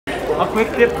a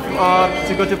quick tip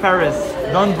to go to Paris.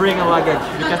 Don't bring a luggage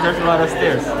because there's a lot of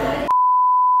stairs.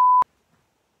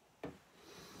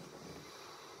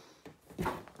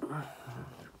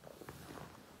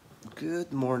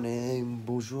 Good morning,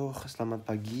 bonjour, selamat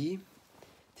pagi.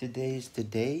 Today is the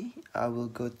day I will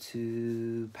go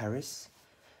to Paris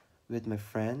with my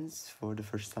friends for the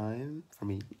first time for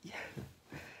me.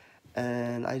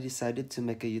 And I decided to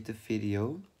make a YouTube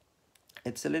video.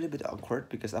 It's a little bit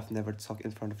awkward because I've never talked in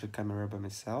front of the camera by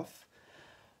myself,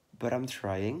 but I'm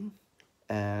trying.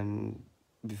 And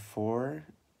before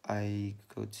I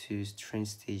go to train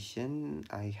station,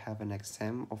 I have an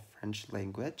exam of French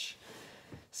language.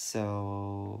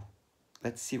 So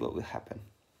let's see what will happen.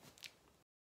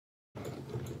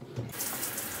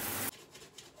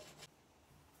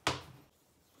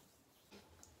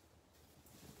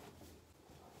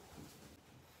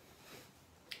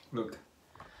 Look.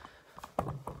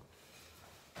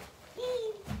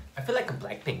 I feel like a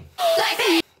Blackpink.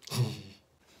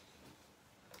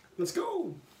 Let's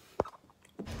go!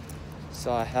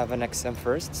 So I have an exam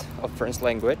first of French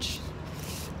language,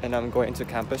 and I'm going to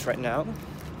campus right now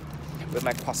with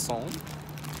my croissant.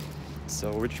 So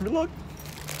wish me luck.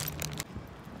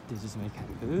 This is my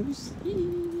campus.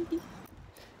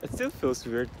 It still feels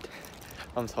weird.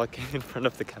 I'm talking in front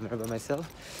of the camera by myself,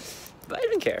 but I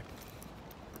don't care.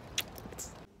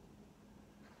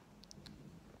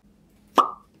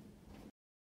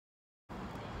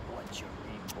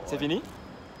 C'est fini?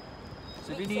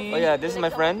 Oh yeah, this is my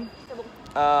friend,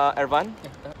 Ervan,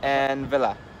 and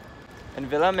Villa. And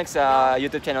Villa makes a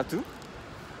YouTube channel too.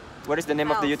 What is the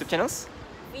name of the YouTube channels?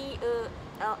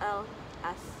 VELLS.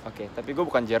 Okay, tapi gue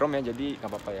bukan Jerome ya, jadi nggak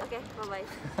apa-apa ya. Okay, bye-bye.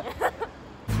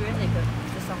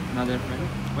 Another friend.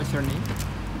 What's your name?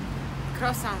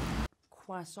 Croissant.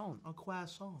 Croissant. A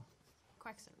croissant.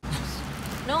 Croissant.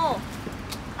 No.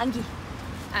 Anggi.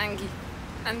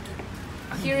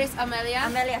 Here is Amelia.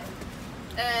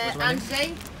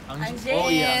 Anjay.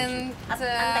 Oh yeah. And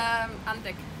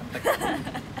Antek.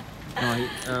 No,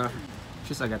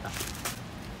 she's Agatha.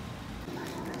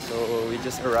 So we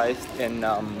just arrived in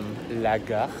La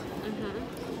Gare.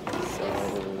 So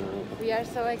We are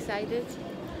so excited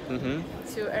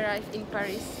to arrive in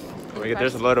Paris. oh my God,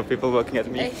 there's a lot of people looking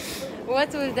at me.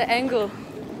 What was the angle?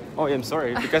 Oh, I'm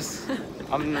sorry because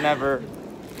I'm never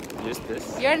used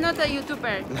this. You're not a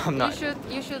YouTuber. No, I'm not.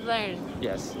 You should learn.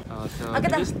 Yes. So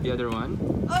Agatha. this is the other one.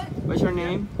 What's your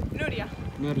name? Nuria.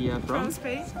 Nuria from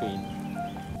Spain. Spain.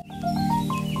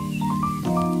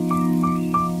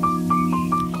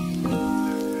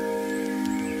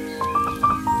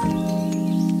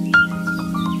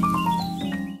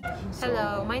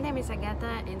 Hello, my name is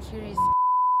Agatha, and here is.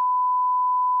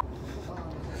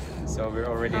 So we're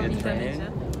already in the train.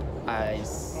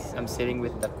 I'm sitting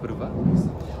with the curva,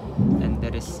 and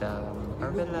that is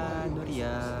Arvela,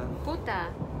 Nuria,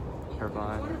 Puta.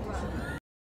 Herman.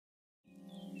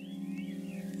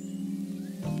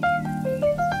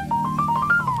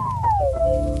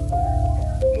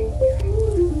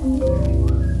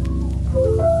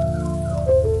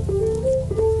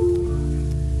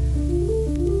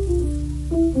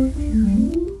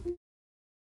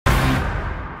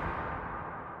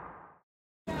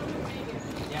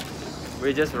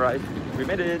 We just arrived. We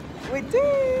made it. We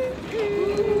did.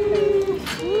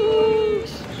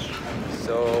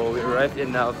 So we arrived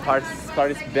in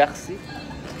Paris Bercy.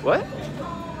 What?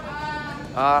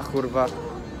 Ah, kurva.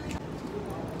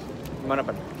 Gimana,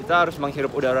 Pan? Kita harus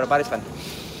menghirup udara Paris, Pan.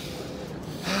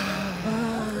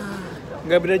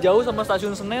 Nggak beda jauh sama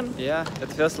stasiun Senen. Yeah, it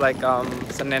feels like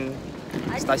Senen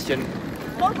station.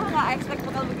 Lo nggak expect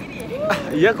bakal begini ya?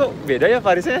 Iya kok beda ya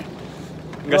Parisnya.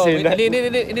 Nggak seindah.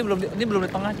 Ini belum di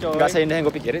tengah, coy. Nggak seindah yang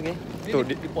gue pikirin nih. Tuh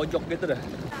Di pojok gitu dah.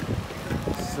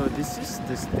 So this is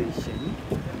the station.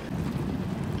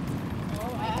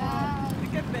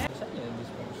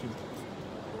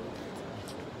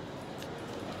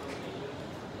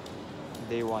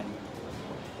 Day 1.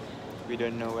 We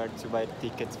don't know where to buy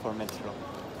tickets for metro.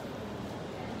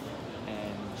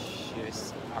 And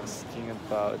she's asking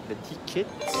about the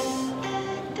tickets.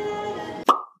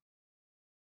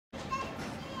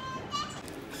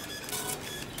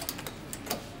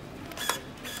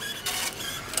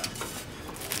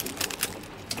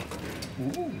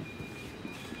 Ooh.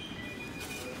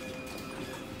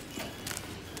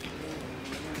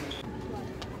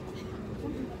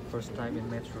 First time in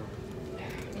metro.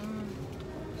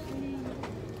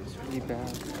 It's really bad.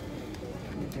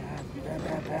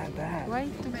 Bad. Why?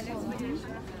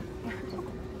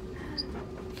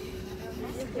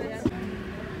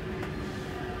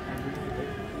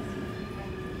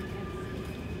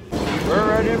 We're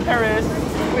already in Paris.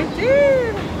 We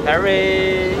did.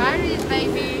 Paris. Paris,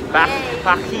 baby.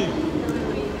 Paris.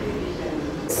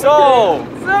 So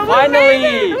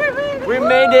finally, we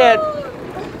made it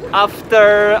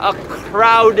after a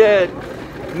crowded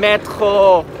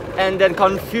metro, and then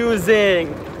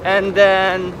confusing, and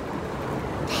then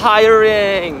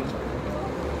tiring.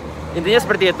 Intinya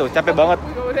seperti itu, capek banget.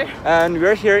 And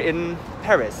we're here in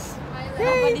Paris.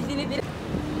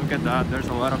 Look at that, there's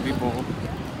a lot of people.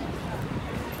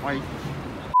 Why?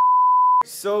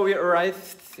 So we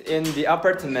arrived in the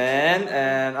apartment,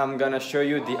 and I'm gonna show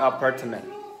you the apartment.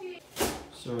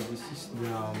 So this is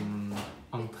the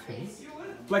entrée.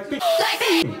 Blackpink.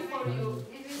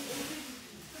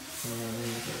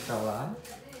 Salad,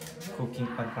 cooking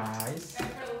rice.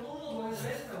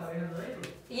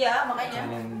 Iya, makanya.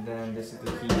 And then this is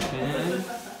the kitchen.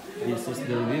 This is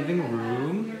the living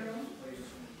room.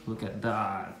 Look at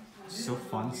that, so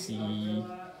fancy.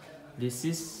 This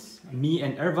is me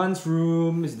and Ervan's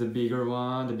room. Is the bigger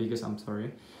one, the biggest. I'm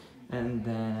sorry. And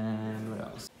then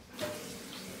what else?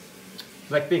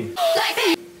 Blackpink.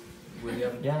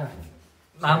 William. Yeah.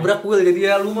 Nabrak Will jadi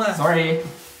ya lu mah. Sorry.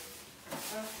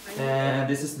 And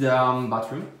this is the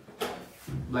bathroom.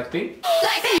 Blackpink.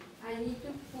 I need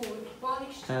to put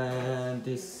polish. And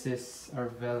this is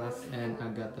Arvelas and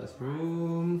Agatha's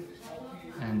room.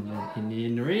 And then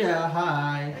ini Nuria,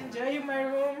 hi. Enjoy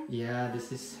my room. Yeah,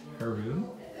 this is her room.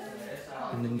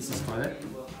 And then this is toilet.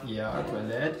 Yeah,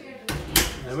 toilet.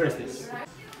 And where is this?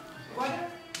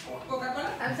 I'm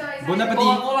so excited. Bon appetit.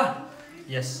 Coca-Cola.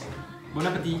 Yes. Bon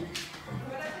appetit.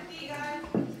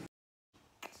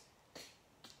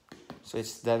 So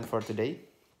it's done for today.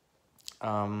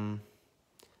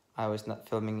 I was not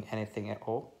filming anything at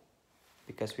all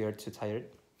because we are too tired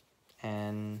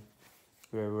and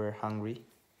we were hungry.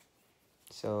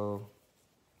 So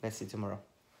let's see tomorrow.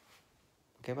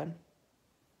 Okay, Ban?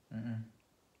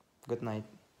 Good night.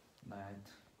 Night.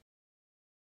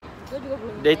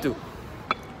 Day 2.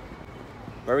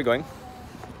 Where are we going?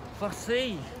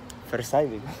 Versailles.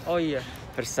 Versailles. Oh iya.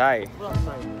 Versailles.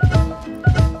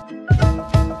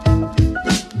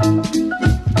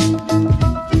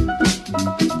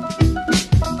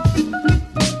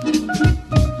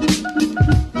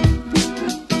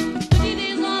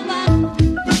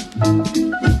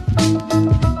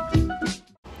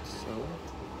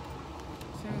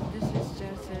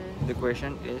 The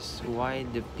question is why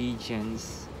the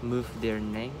pigeons move their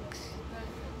necks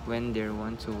when they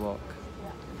want to walk.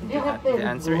 The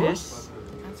answer is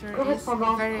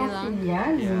Very long.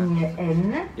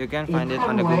 you can find it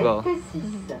on the Google.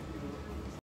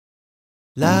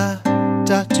 La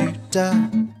da tu da,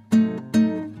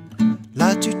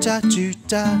 la tu da tu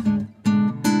da,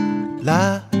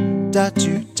 la da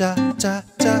tu da da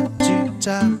da tu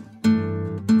da.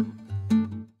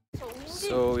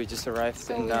 So we just arrived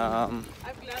in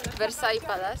Versailles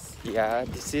Palace. yeah,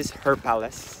 this is her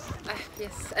palace.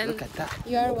 Yes, and Look at that.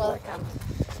 you are welcome.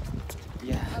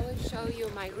 Yeah. I will show you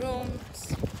my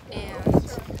rooms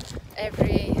and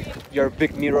every. Your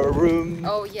big mirror room.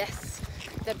 Oh yes,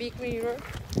 the big mirror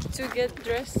to get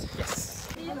dressed. Yes.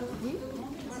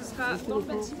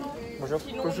 Bonjour.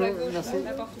 Bonjour, merci.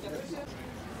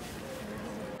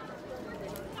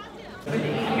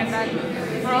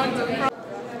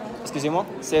 Excusez-moi,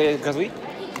 c'est gratuit?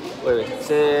 Oui, oui.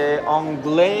 C'est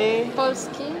anglais.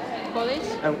 Polski, Polish,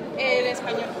 El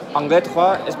español. Anglais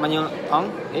 3, espagnol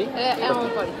 1 et? and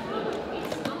Polish.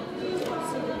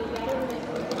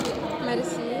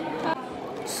 Merci.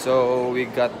 So we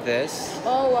got this.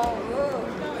 Oh wow.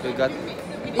 We got.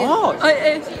 Oh!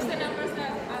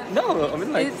 No, I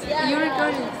mean like. You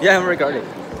recording? Yeah, I'm recording.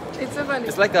 It's so funny.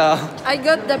 It's like a. I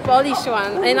got the Polish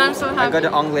one, and I'm so happy. I got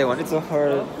the anglais one. It's a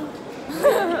her.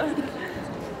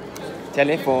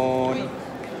 Telephone.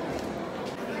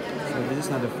 So this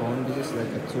is not a phone. This is like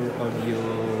a tour audio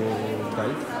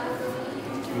guide.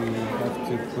 We have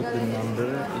to put the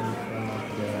number in front of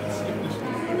the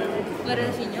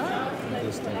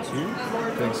statue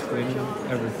to explain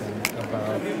everything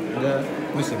about the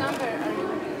museum.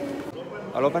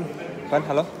 Halo Pan, Pan,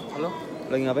 halo. Halo.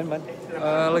 Lagi ngapain Pan?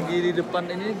 Lagi di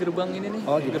depan ini gerbang ini nih.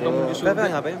 Oh gitu. Gerbang menuju Pel,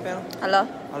 surga. ngapain Pel? Halo.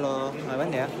 Halo,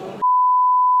 ngapain ya?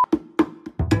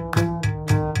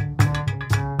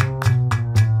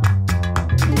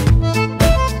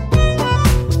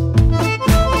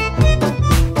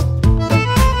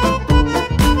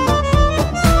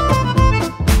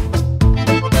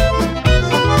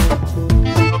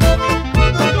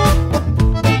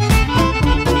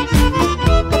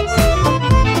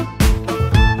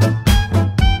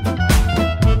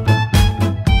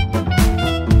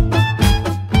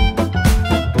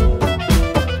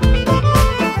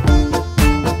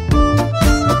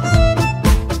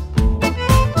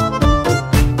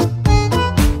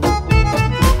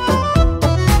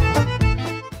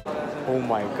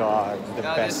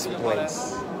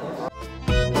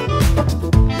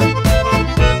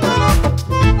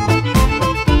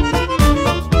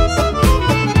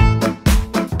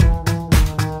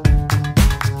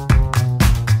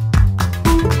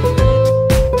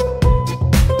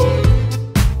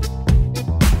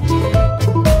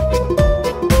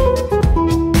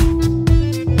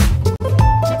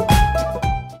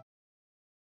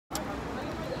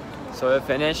 So we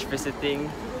finished visiting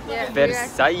Yeah,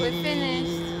 Versailles. we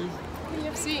finished.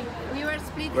 KFC. We were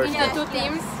split Where's into that? 2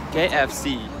 teams.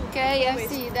 KFC.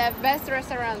 KFC, the best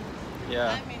restaurant.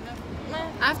 Yeah.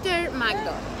 After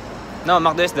McDo. No,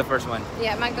 McDo is the first one.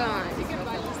 Yeah, McDonald's.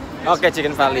 Okay,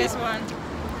 Chicken Valley. This one.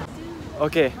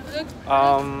 Okay.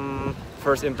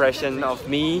 First impression of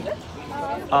me.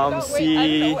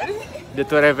 See the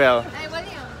Tour Eiffel.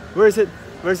 Where is it?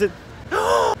 Where is it?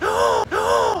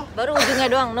 Baru ujungnya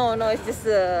doang. No, it's just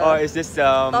Oh, it's just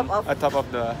top of- a top of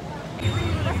the.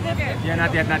 Yeah,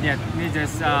 not yet, not yet. We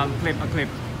just a clip.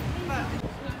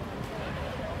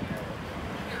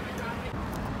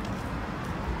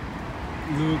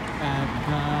 Look at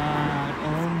that!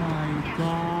 Oh my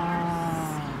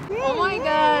god! Oh my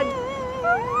god!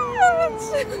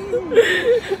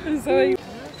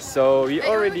 So we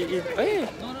already eat. Hey.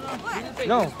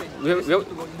 No. You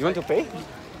want to pay?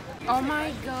 Oh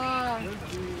my god!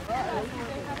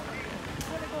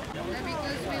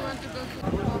 Because we want to go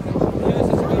to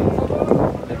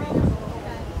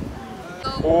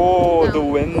Oh, the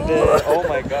wind there. Oh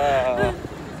my god.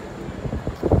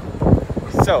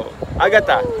 So,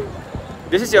 Agatha,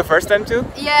 this is your first time too?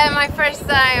 Yeah, my first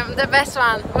time, the best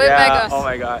one with Yeah. Vegas. Oh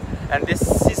my god. And this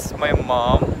is my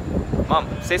mom. Mom,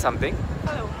 say something.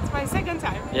 Hello. It's my second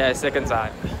time. Yeah, second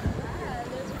time.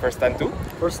 First time too?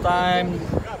 First time.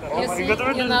 You see,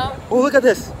 you know? Oh, look at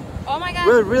this. Oh my god!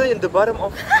 We're really in the bottom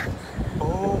of.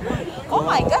 Oh my. Oh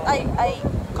my god, I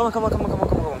Come on.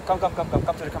 Come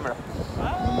to the camera.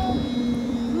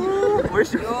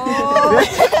 Where's your? we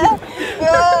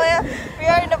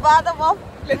are in the bottom of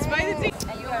Let's buy the ticket.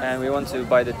 And we want to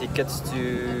buy the tickets to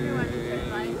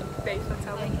The Eiffel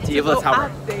Tower. the Eiffel Go Tower.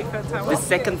 up the Eiffel Tower. The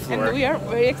second floor. And we are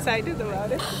very excited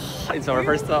about it. It's our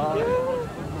first time.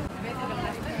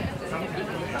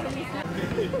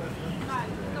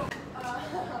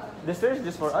 The stairs is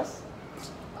just for us?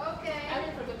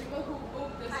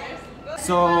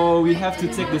 So we have to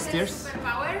take the stairs.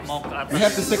 We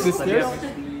have to take the stairs.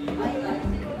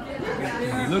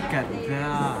 Look at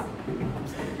that.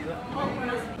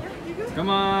 Come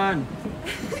on.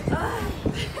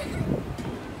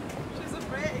 She's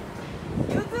afraid.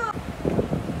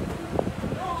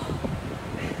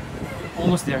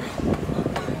 Almost there.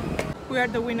 We are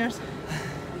the winners.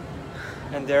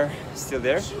 And they're still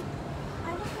there.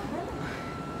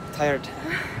 Tired.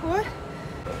 What?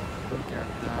 Look at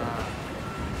that.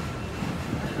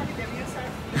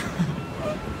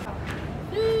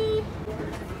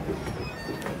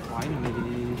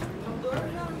 Finally.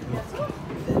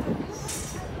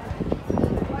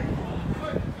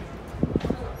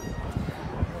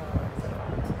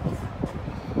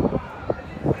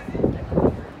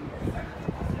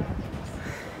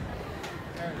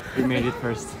 We made it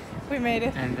first. We made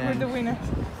it. And We're then- the winners.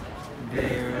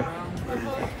 There.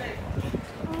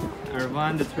 Our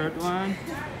one, the third one.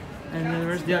 And then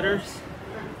where's the others?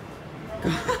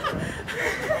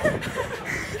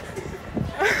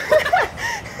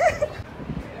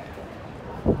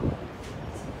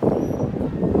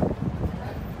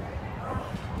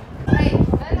 Hey,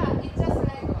 Bella, it's just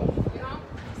Lego, you know?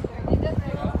 It's just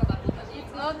Lego.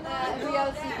 It's not a real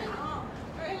city.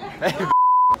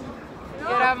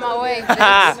 Get out of my way, please.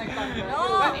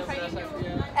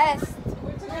 S.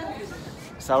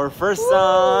 It's our first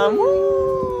time.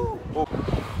 Woo! Oh.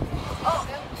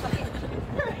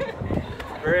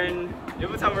 We're in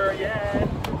Eiffel Tower, yeah.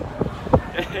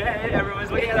 Hey,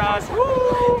 everyone's looking at us.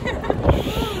 Woo!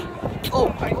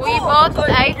 We bought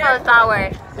Eiffel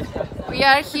Tower. We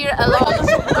are here alone.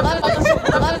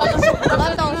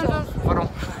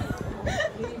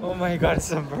 Oh my god,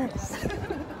 sunburns.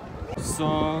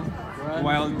 So,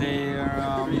 while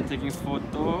they're taking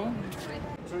photo,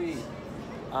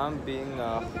 I'm being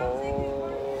a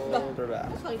holder back.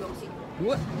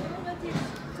 What?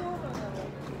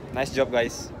 Nice job,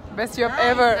 guys. Best job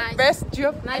ever. Nice. Best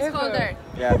job Nice ever. holder.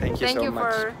 Yeah, thank you Thank so you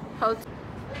much. for holding.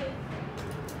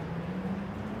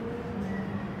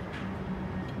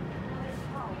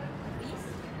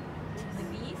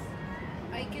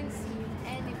 I can see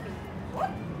anything.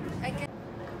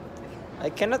 I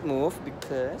cannot move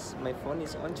because my phone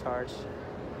is on charge.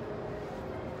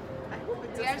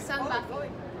 We are sunbathing.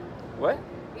 What?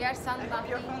 We are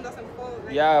sunbathing. Doesn't fall.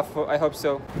 Yeah, I hope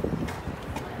so.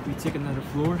 We take another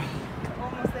floor.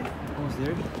 Almost there. Almost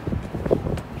there.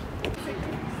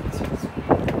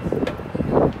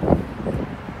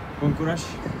 Bon courage.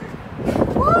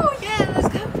 Woo! Yeah, let's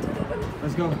go.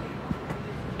 Let's go.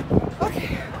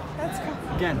 Okay, let's go.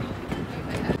 Again.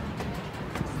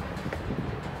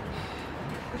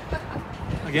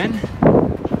 Again.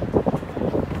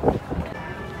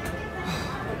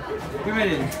 We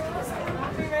made it.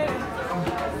 We made it.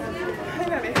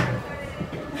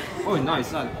 Oh,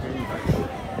 nice. Not very nice.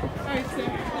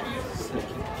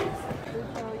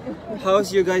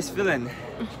 How's you guys feeling?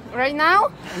 Right now,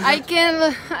 I can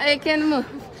move.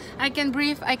 I can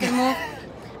breathe. I can move.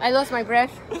 I lost my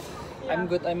breath. I'm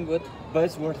good, I'm good. But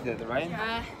it's worth it, right?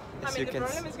 I As mean, you the can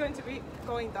problem is going to be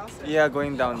going downstairs. Yeah,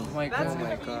 going down. Oh my That's Oh my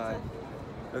gonna be god.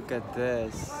 Look at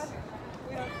this.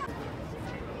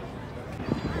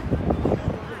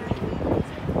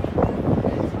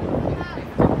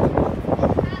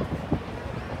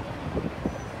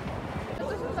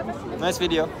 Nice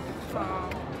video.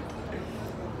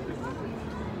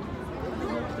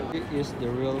 It is the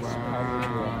real It's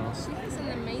an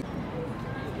amazing.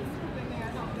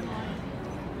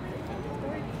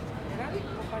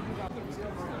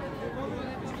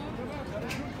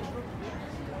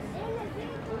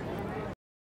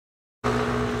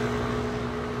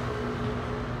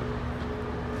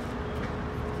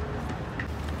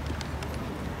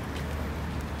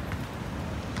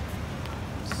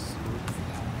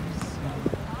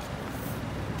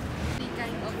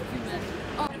 Kind of human.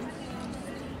 Oh.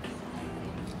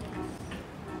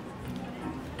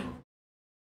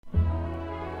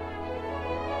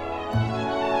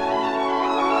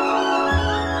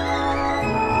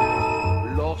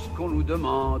 Lorsqu'on nous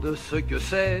demande ce que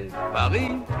c'est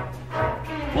Paris,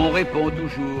 on répond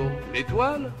toujours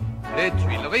l'étoile, les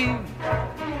Tuileries,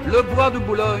 le bois de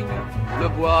Boulogne, le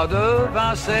bois de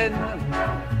Vincennes,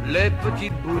 les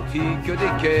petites boutiques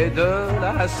des quais de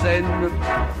la Seine.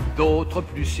 D'autres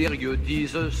plus sérieux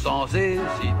disent sans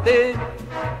hésiter,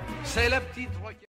 c'est la petite